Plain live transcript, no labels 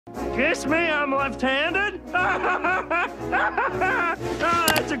Kiss me, I'm left-handed? Oh,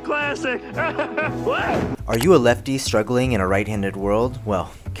 that's a classic. What? Are you a lefty struggling in a right-handed world?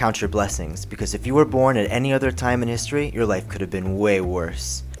 Well, count your blessings, because if you were born at any other time in history, your life could have been way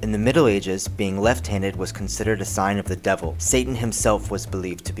worse. In the Middle Ages, being left-handed was considered a sign of the devil. Satan himself was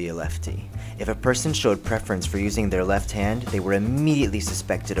believed to be a lefty. If a person showed preference for using their left hand, they were immediately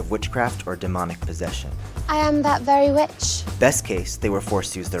suspected of witchcraft or demonic possession. I am that very witch. Best case, they were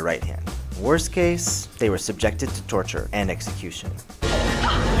forced to use their right hand. Worst case, they were subjected to torture and execution.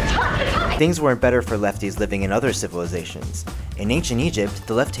 Things weren't better for lefties living in other civilizations. In ancient Egypt,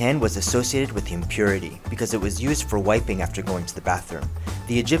 the left hand was associated with impurity because it was used for wiping after going to the bathroom.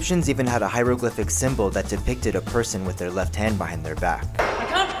 The Egyptians even had a hieroglyphic symbol that depicted a person with their left hand behind their back. I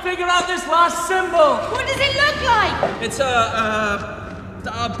can't figure out this last symbol. What does it look like? It's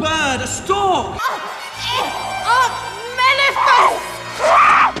a bird, a stork. Manifest!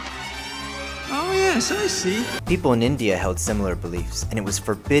 Oh yes, I see. People in India held similar beliefs, and it was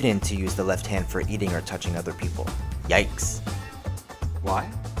forbidden to use the left hand for eating or touching other people. Yikes. Why?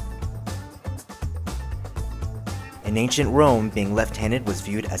 In ancient Rome, being left-handed was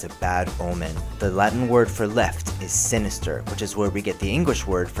viewed as a bad omen. The Latin word for left is sinister, which is where we get the English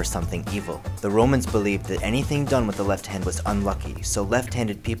word for something evil. The Romans believed that anything done with the left hand was unlucky, so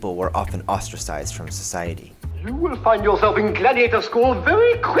left-handed people were often ostracized from society. You will find yourself in gladiator school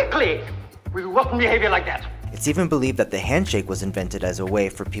very quickly with rotten behavior like that. It's even believed that the handshake was invented as a way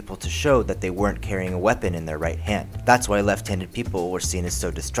for people to show that they weren't carrying a weapon in their right hand. That's why left-handed people were seen as so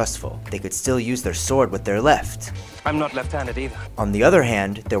distrustful. They could still use their sword with their left. I'm not left-handed either. On the other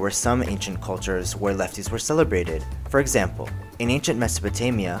hand, there were some ancient cultures where lefties were celebrated. For example, in ancient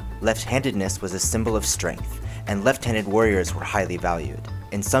Mesopotamia, left-handedness was a symbol of strength, and left-handed warriors were highly valued.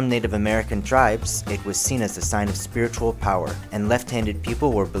 In some Native American tribes, it was seen as a sign of spiritual power, and left-handed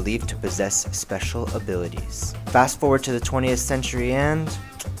people were believed to possess special abilities. Fast forward to the 20th century and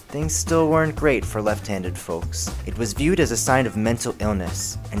things still weren't great for left-handed folks. It was viewed as a sign of mental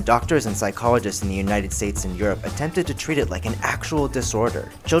illness, and doctors and psychologists in the United States and Europe attempted to treat it like an actual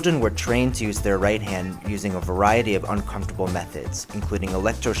disorder. Children were trained to use their right hand using a variety of uncomfortable methods, including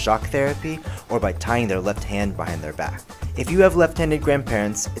electroshock therapy or by tying their left hand behind their back. If you have left-handed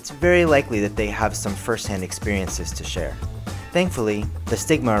grandparents, it's very likely that they have some first-hand experiences to share. Thankfully, the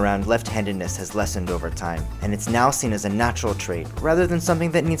stigma around left-handedness has lessened over time, and it's now seen as a natural trait rather than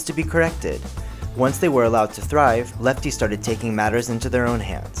something that needs to be corrected. Once they were allowed to thrive, lefties started taking matters into their own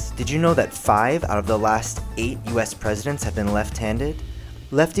hands. Did you know that 5 out of the last 8 US presidents have been left-handed?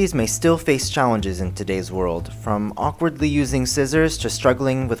 Lefties may still face challenges in today's world, from awkwardly using scissors to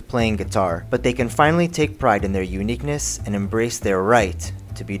struggling with playing guitar, but they can finally take pride in their uniqueness and embrace their right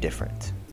to be different.